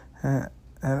 and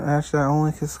actually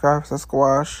only could scarf a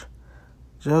squash.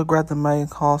 Joe grabbed the mic and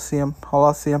called out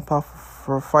CM Punk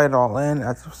for a fight all in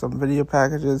after some video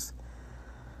packages.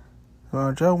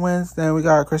 Joe wins. Then we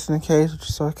got Christian Cage, which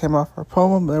sort of came off for a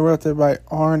promo, but they were up there by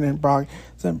Arn and Brock.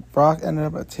 Then Brock ended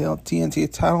up a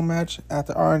TNT title match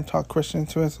after Arn talked Christian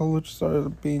to it, so Lucha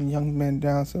started being young men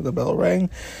down so the bell rang.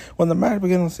 When the match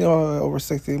began, we see over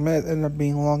 60 minutes, ended up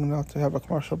being long enough to have a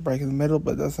commercial break in the middle,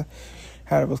 but doesn't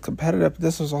how it was competitive.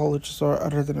 This was all Luchasaur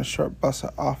other than a short bust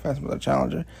of offense with a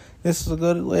challenger. This is a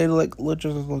good way to like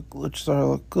Luchasaur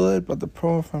look good, but the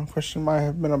promo from Christian might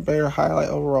have been a better highlight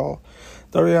overall.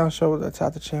 The reality show was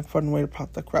attack the champ, fun way to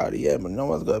pop the crowd in, but no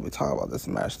one's going to be talking about this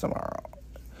match tomorrow.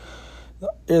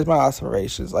 Here's my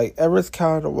observations. Like, Everett's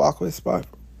counter, the walkway spot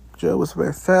Joe was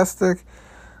fantastic.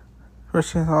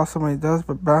 Christian awesome when he does,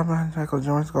 but Batman Michael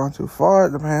Jordan's going too far.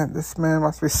 This man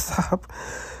must be stopped.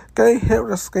 Getting hit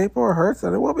with a skateboard hurts,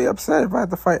 and it will be upset if I had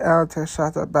to fight Alan to take a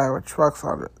shot at back with trucks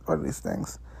on these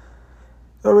things.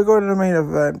 So we go to the main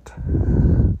event.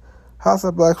 House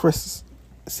of Black versus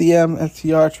CM and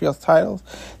TR Trios titles.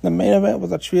 The main event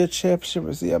was a trio championship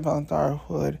with CM Punk,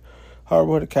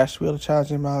 Hardwood, Cash Wheel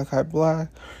challenging Malachi Black,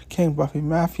 King Buffy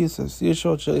Matthews. As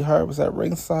usual, Julie Hart was at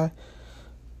ringside.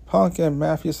 Punk and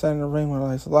Matthews sat in the ring with a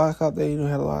nice lockout. They knew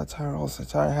had a lot of time almost the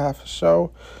entire half of the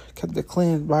show. Kept it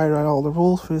clean, right all the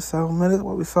rules for 7 minutes.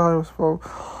 What we saw was for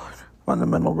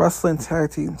fundamental wrestling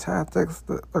tag team tactics.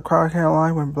 The crowd can't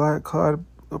lie when Black caught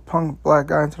the Punk Black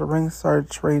guy into the ring, started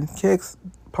trading kicks.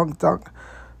 Punk ducked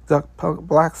Punk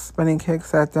Black's spinning kick,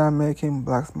 sat down, making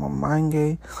Black's more mind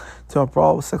game to a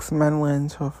brawl with 6 men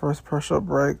went into a first personal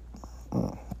break.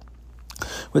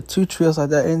 With 2 trios like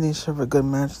that, anything should have a good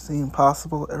match seemed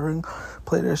possible. Everyone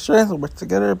played their strengths and worked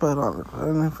together, but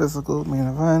on the physical main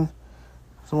event,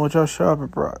 Samoa Joe showed up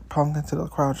and brought Punk into the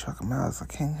crowd, chuck him out as a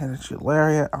king, hit a shoot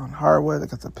lariat on Hardwood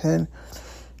against a pin,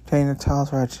 taking the titles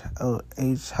for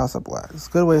House of Black. It's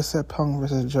a good way to set Punk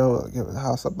versus Joe, give the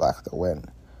House of Black the win.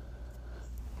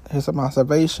 Here's some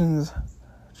observations.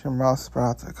 Jim Ross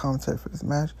brought out to commentate for this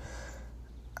match.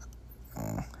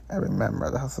 Every member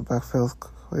of the House of Black feels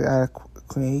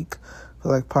unique,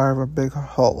 feel like part of a big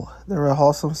whole. They're a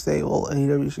wholesome stable.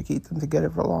 AEW should keep them together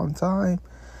for a long time.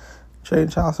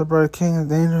 Trading House of Brother King is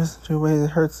dangerous in 2 ways.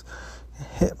 It hurts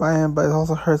hit by him, but it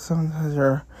also hurts him because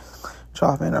you're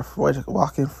chopping a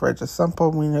walking fridge. At some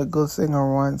point, we need a good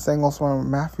singles one with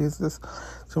Matthews. This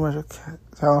too much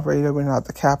talent for AEW not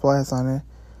to capitalize on it.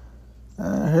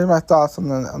 Here's my thoughts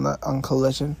on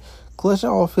Collision. Collision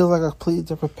all feels like a completely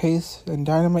different pace than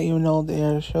Dynamite, even though the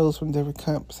air shows from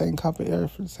different same company air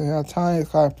for the same time.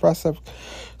 It's kind of impressive.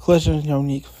 Collision's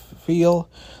unique feel.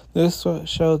 This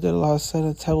show did a lot of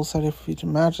setting, table setting for future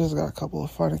matches. Got a couple of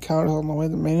fun encounters on the way.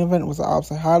 The main event was the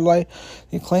opposite highlight.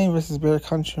 The Acclaim versus Bear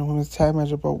Country and Women's Tag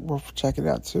Match are both worth checking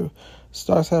out too.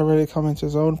 Stars had already come into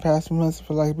his own past months. I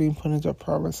feel like being put into a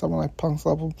problem. Someone like Punk's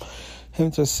level him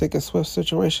to a sick and swift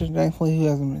situation. Thankfully, he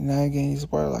hasn't been navigating his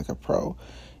sport like a pro.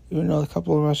 Even though a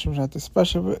couple of matches were not this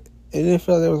special, but it didn't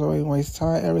feel like there was only waste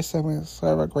time. Every segment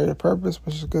served a greater purpose,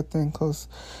 which is a good thing. Close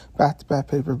back-to-back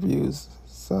pay-per-views.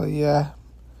 So yeah,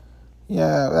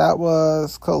 that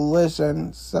was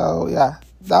Collision. So yeah,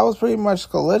 that was pretty much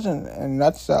Collision in a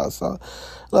nutshell. So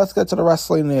let's get to the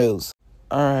wrestling news.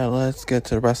 All right, let's get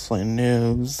to the wrestling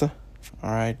news. All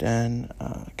right, then.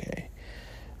 Okay.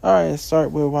 All right, let's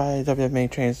start with why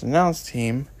WWE changed the announce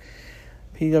team.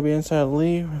 PW Insider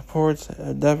Lee reports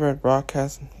Endeavor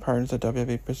broadcast partners of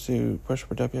WWE push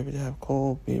for WWE to have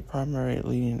Cole be a primary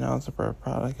leading announcer for a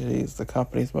product. He's the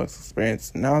company's most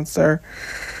experienced announcer.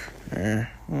 The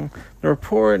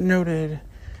report noted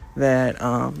that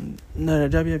the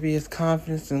WWE has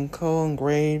confidence in Cole and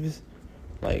Graves,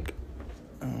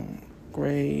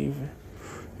 Grave.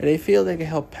 They feel they can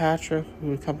help Patrick,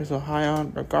 who the company's so high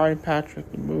on. Regarding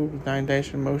Patrick, the move with 9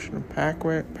 days in motion of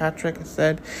Patrick has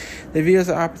said they view it as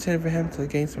an opportunity for him to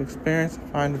gain some experience,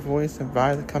 find a voice, and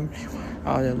vie the company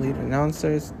all their lead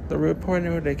announcers. The report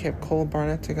noted they kept Cole and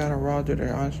Barnett together on Raw due to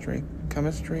their on-screen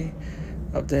chemistry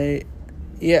update.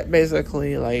 Yeah,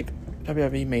 basically,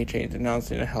 WWE may change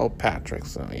announcing to help Patrick,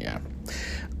 so yeah.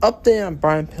 Update on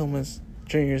Brian Pillman's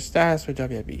Jr. status with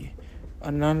WWE.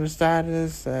 Another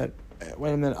status that...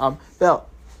 Wait a minute. Belle,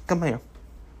 come here.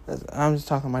 I'm just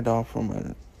talking to my dog for a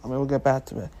minute. We'll get back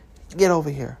to it. Get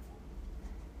over here.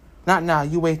 Not now.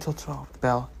 You wait till 12,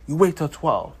 Belle. You wait till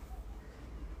 12.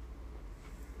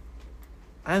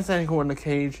 I didn't say anything in the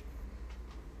cage.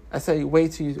 I said you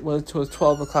wait till it's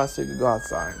 12 o'clock so you can go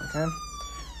outside, okay?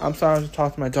 I'm sorry to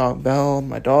talk to my dog, Belle,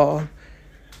 my dog.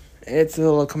 It's a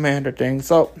little commander thing.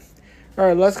 So,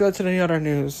 alright, let's go to the other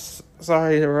news.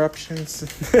 Sorry, interruptions.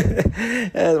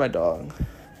 That's my dog.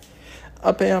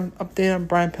 Update on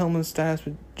Brian Pillman's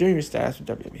Jr. status with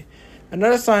WWE.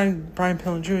 Another sign Brian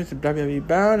Pillman Jr. is WWE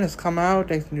bound has come out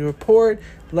thanks to a new report.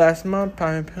 Last month,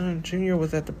 Brian Pillman Jr.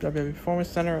 was at the WWE Performance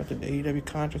Center after the AEW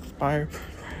contract expired.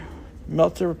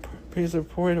 Meltzer previously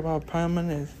reported about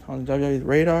Pillman is on WWE's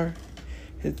radar.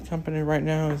 His company right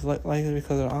now is likely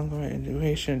because of the ongoing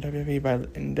integration in WWE by the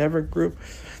Endeavor Group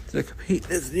to compete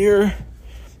this year.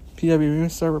 PW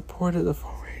Insider reported the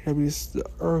former AEW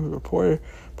star reported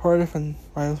part of a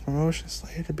Rivals promotion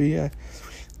slated to be at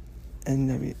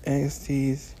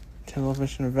NXT's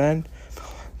television event.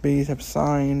 Bees have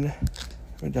signed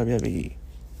with WWE.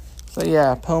 So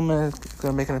yeah, Pillman is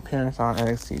going to make an appearance on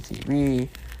NXT TV.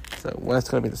 So what's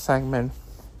going to be the segment?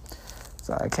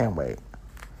 So I can't wait.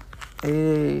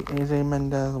 AJ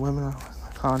Mendez women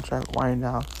contract wind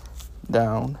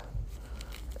down.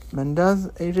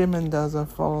 AJ Mendoza,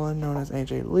 formerly known as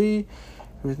AJ Lee,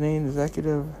 who was named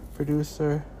executive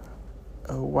producer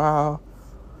of WoW.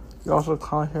 He also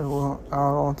contacted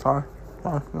on time.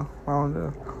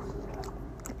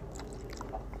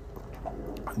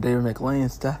 David McLean,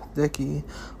 Steph Dickey,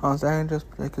 Los Angeles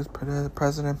Lakers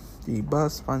president, D.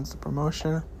 Bus funds the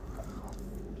promotion.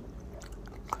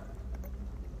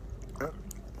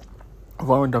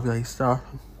 Former WWE star,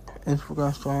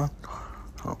 Instagram star.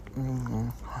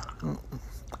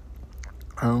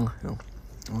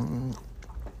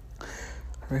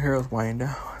 The heroes winding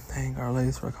down. Thank our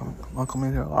ladies for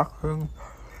welcoming to the locker room.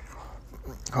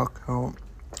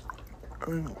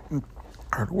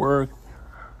 Hard work.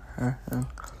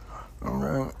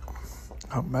 Alright.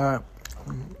 Come back.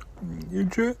 You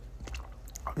too.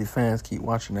 The fans keep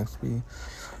watching next week.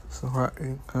 So,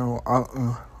 alright, come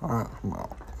on.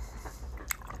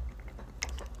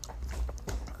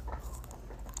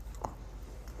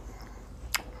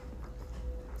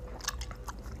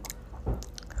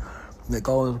 Nick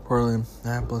Gall is reportedly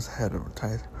Minneapolis head of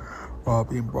retired Raw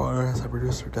being brought in as a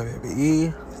producer of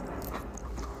WWE.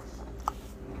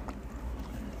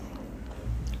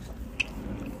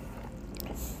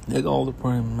 Nick Gall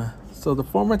reporting. So the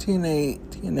former TNA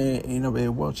AEW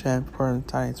World Champion for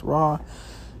Tonight's Raw.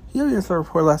 He also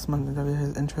reported last month that WWE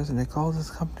has interest in Nick Gall's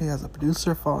company as a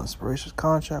producer following Inspiration's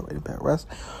contract with Impact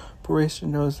Wrestling.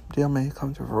 Inspiration knows the deal may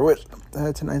come to fruition.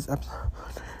 Tonight's episode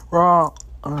Raw.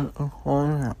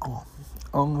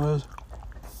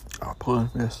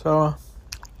 Minnesota.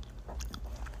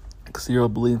 Castillo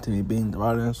believed to be being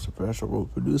divided as a professional role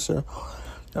producer.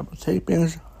 Double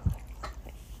tapings.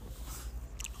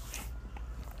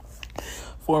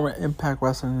 Former Impact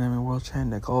Wrestling and World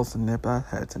Champion Nick Olsen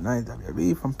had tonight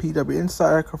WWE from PW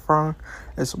Insider confirmed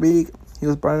this week. He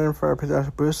was brought in for a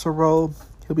producer role.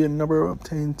 He'll be a number of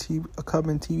obtaining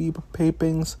upcoming TV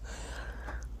tapings.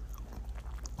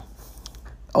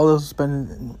 All those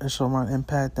suspended initial run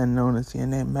Impact, then known as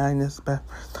TNA Magnus,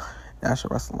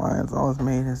 National Wrestling Alliance, always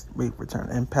made his week return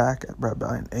Impact at Red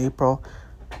Bell in April.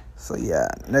 So yeah,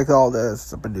 Nick Aldis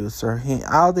is a producer. I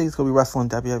don't think he's gonna be wrestling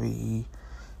WWE.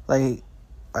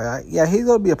 He's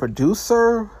gonna be a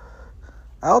producer.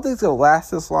 I don't think it's gonna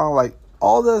last this long.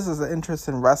 Aldis is an interest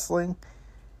in wrestling.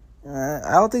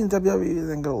 I don't think WWE is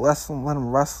gonna let him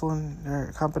wrestle in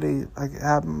their company.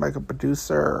 Have him like a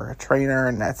producer or a trainer,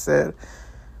 and that's it.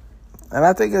 And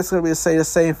I think it's going to be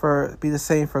the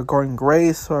same for Gordon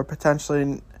Grace or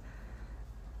potentially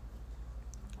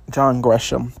John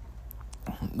Gresham.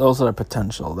 those are the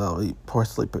potential. They'll be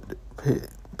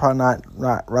probably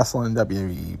not wrestling in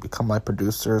WWE, become like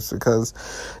producers, because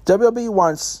WWE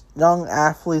wants young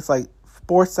athletes, like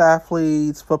sports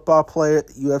athletes, football players,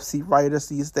 UFC writers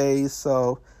these days.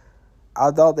 So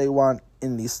although they want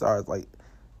indie stars, like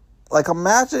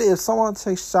imagine if someone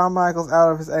takes Shawn Michaels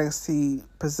out of his NXT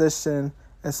position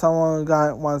and someone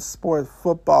wants sport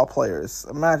football players.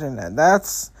 Imagine that.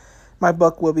 That's, my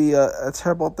book will be a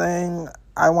terrible thing.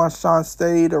 I want Shawn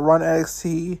Steady to run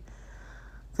NXT,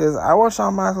 because I want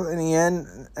Shawn Michaels in the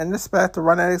end and respect to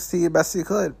run NXT the best he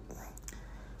could.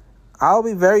 I'll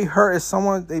be very hurt if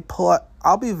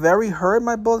I'll be very hurt in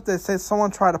my book that says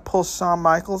someone tried to pull Shawn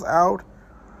Michaels out,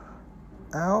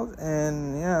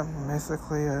 and yeah,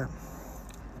 basically,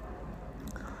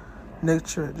 Nick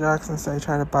Jackson said he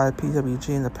tried to buy PWG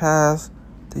in the past.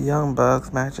 The Young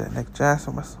Bucks match at Nick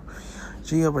Jackson was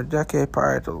G over a decade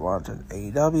prior to the launch of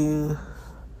AEW.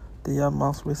 The Young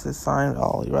Bucks recently signed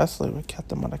All Elite Wrestling, but kept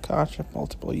them on the contract for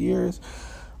multiple years.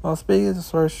 While speaking to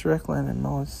Swerve Strickland in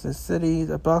Moses City,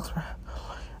 the Bucks were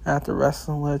after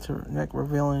wrestling led to Nick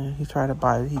revealing he tried to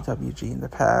buy PWG in the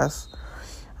past.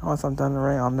 Once I'm done in the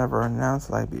ring, I'll never announce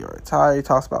that I'd be retired. He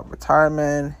talks about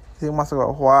retirement. He wants to go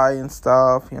to Hawaii and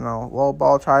stuff.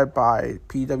 Lowball tried to buy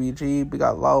PWG. We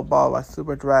got Lowball like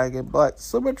Super Dragon. But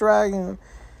Super Dragon,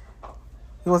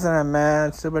 he wasn't that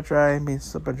mad. Super Dragon being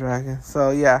Super Dragon.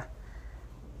 So, yeah.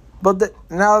 But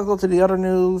now let's go to the other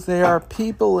news. There are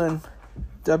people in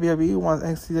WWE who want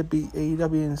NXT to beat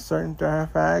AEW in certain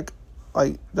draft fact.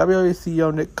 Like, WWE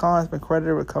CEO Nick Khan has been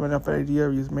credited with coming up with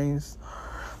AEW's main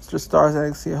stars at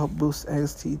NXT to help boost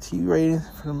NXT TV ratings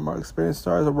for the more experienced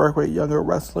stars to work with younger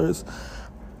wrestlers.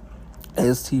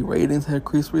 NXT ratings have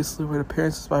increased recently with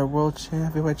appearances by world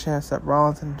heavyweight champ Seth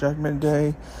Rollins and Judgment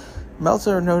Day.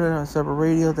 Meltzer noted on several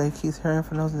radio that he keeps hearing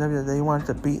from those in WWE that they wanted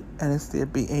to beat NXT to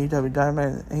beat AEW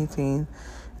Dynamite in 18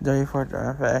 for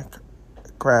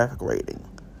graphic rating.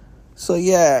 So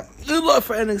yeah, good luck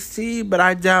for NXT, but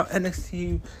I doubt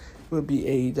NXT will be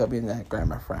AEW in that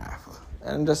graphic.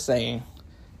 I'm just saying.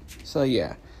 So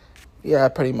yeah,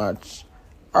 pretty much.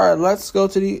 All right, let's go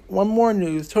to the one more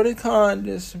news. Tony Khan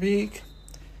this week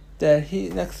that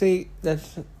next week that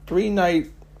 3-night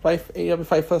AEW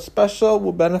Fight Fest special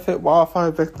will benefit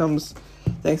wildfire victims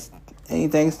thanks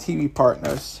TV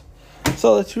partners.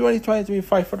 So the 2023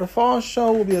 Fight for the Fallen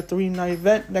show will be a 3-night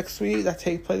event next week that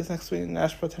takes place next week in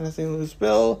Nashville, Tennessee, and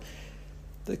Louisville.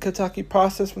 The Kentucky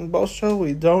process from both shows will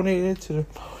be donated to the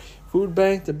food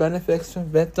bank to benefit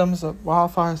victims of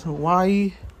wildfires in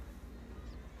Hawaii.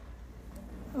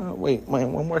 Wait,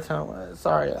 one more time.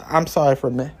 Sorry, I'm sorry for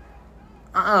a minute.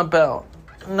 Bell.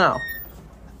 No.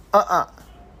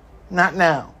 Not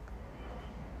now.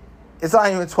 It's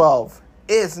not even 12.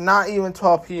 It's not even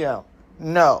 12 p.m.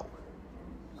 No.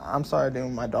 I'm sorry dealing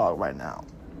with my dog right now.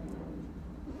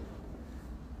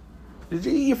 Did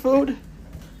you eat your food?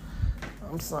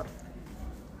 I'm sorry.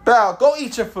 Belle, go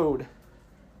eat your food.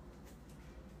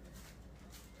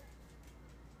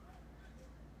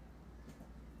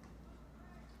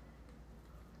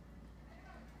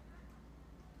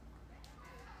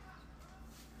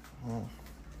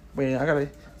 Wait, I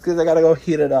gotta go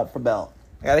heat it up for Belle.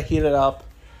 I gotta heat it up.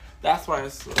 That's why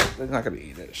he's not gonna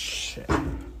eat it. Shit.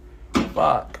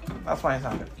 Fuck. That's why he's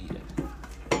not gonna eat it.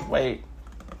 Wait.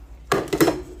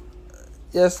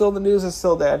 Yeah, still the news is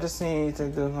still there. I just need to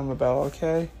do something about it,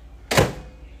 okay?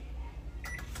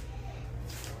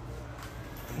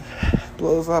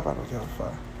 Blows up, I don't give a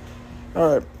fuck.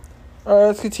 Alright,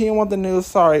 let's continue with the news.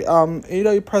 Sorry.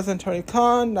 AEW President Tony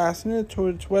Khan last minute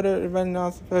to Twitter event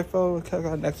announced the Fight Film will kick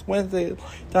out next Wednesday.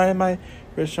 Dynamite,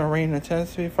 Richard Rain and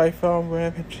Tennessee Fight Film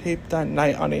Rampage tape that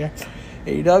night on the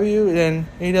AEW. Then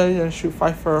AEW then shoot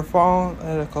Fight for a Fall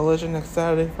at a collision next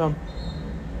Saturday from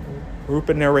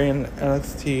Rupert and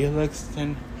NXT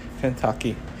Lexington,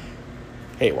 Kentucky.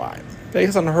 Hey, why?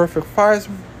 Based on the horrific fires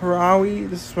from Hawaii,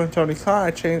 this is when Tony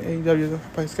Khan changed AEW's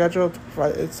play schedule to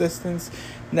provide assistance.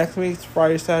 Next week's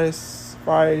Wednesday,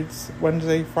 Saturday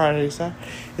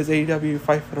is AEW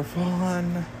Fight for the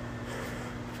Fallen.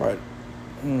 Fight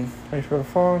for the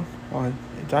Fallen on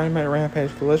Dynamite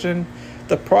Rampage Collision.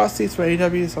 The proceeds for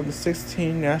AEW is on the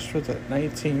 16, Nashville at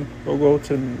 19 will go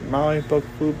to Maui Book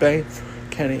Food Bank.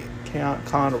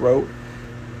 Khan wrote.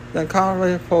 Then Khan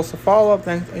later posted a follow-up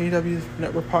thanks to AEW's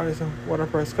network partners and Warner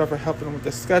Bros. Discovery helping him with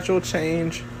the schedule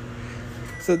change.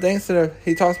 So thanks to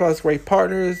he talks about his great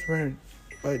partners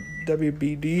by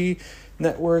WBD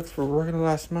networks for working the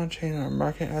last month, changing our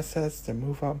marketing assets to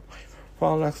move up.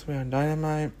 Follow next week on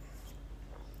Dynamite.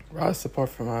 A lot of support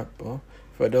from Apple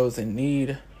for those in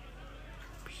need.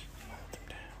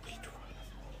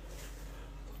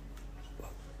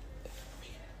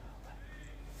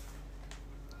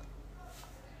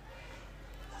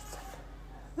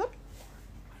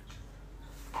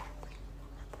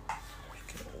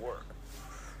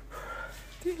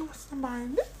 deal with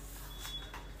somebody.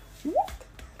 You want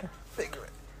to figure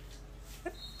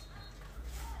it.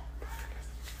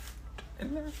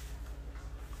 And then,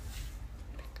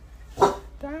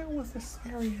 that was a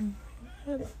scary thing.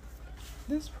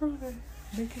 This proved that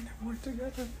they can work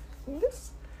together.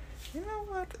 This, you know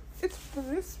what? It's for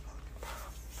this.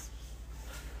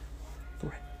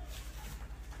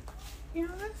 You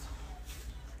know this.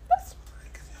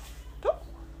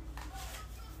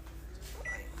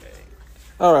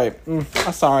 All right. I'm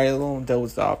sorry, a little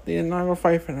dozed off. The inaugural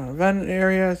fight for an event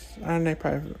areas and a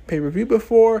private pay-per-view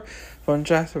before from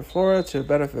Jackson, Florida to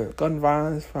benefit gun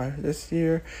violence for this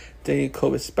year. The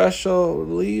COVID special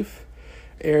relief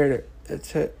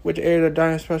which aired a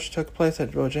dining special took place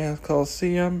at Bojangles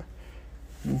Coliseum.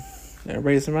 And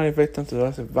raising money victims to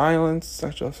domestic violence,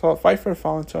 sexual assault. Fight for the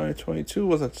Fallen 2022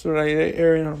 was a 38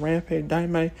 area on Rampage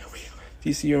Dynamite.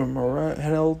 DCU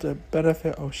held to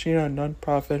benefit Oshina, a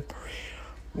non-profit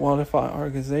wildlife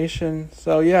organization.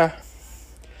 So yeah,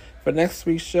 for next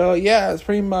week's show, it's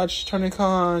pretty much Tony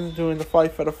Khan doing the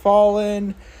Fight for the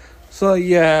Fallen. So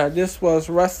yeah, this was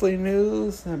wrestling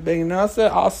news and big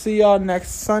announcement. I'll see y'all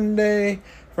next Sunday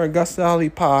for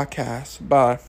AgostoAllElite podcast. Bye.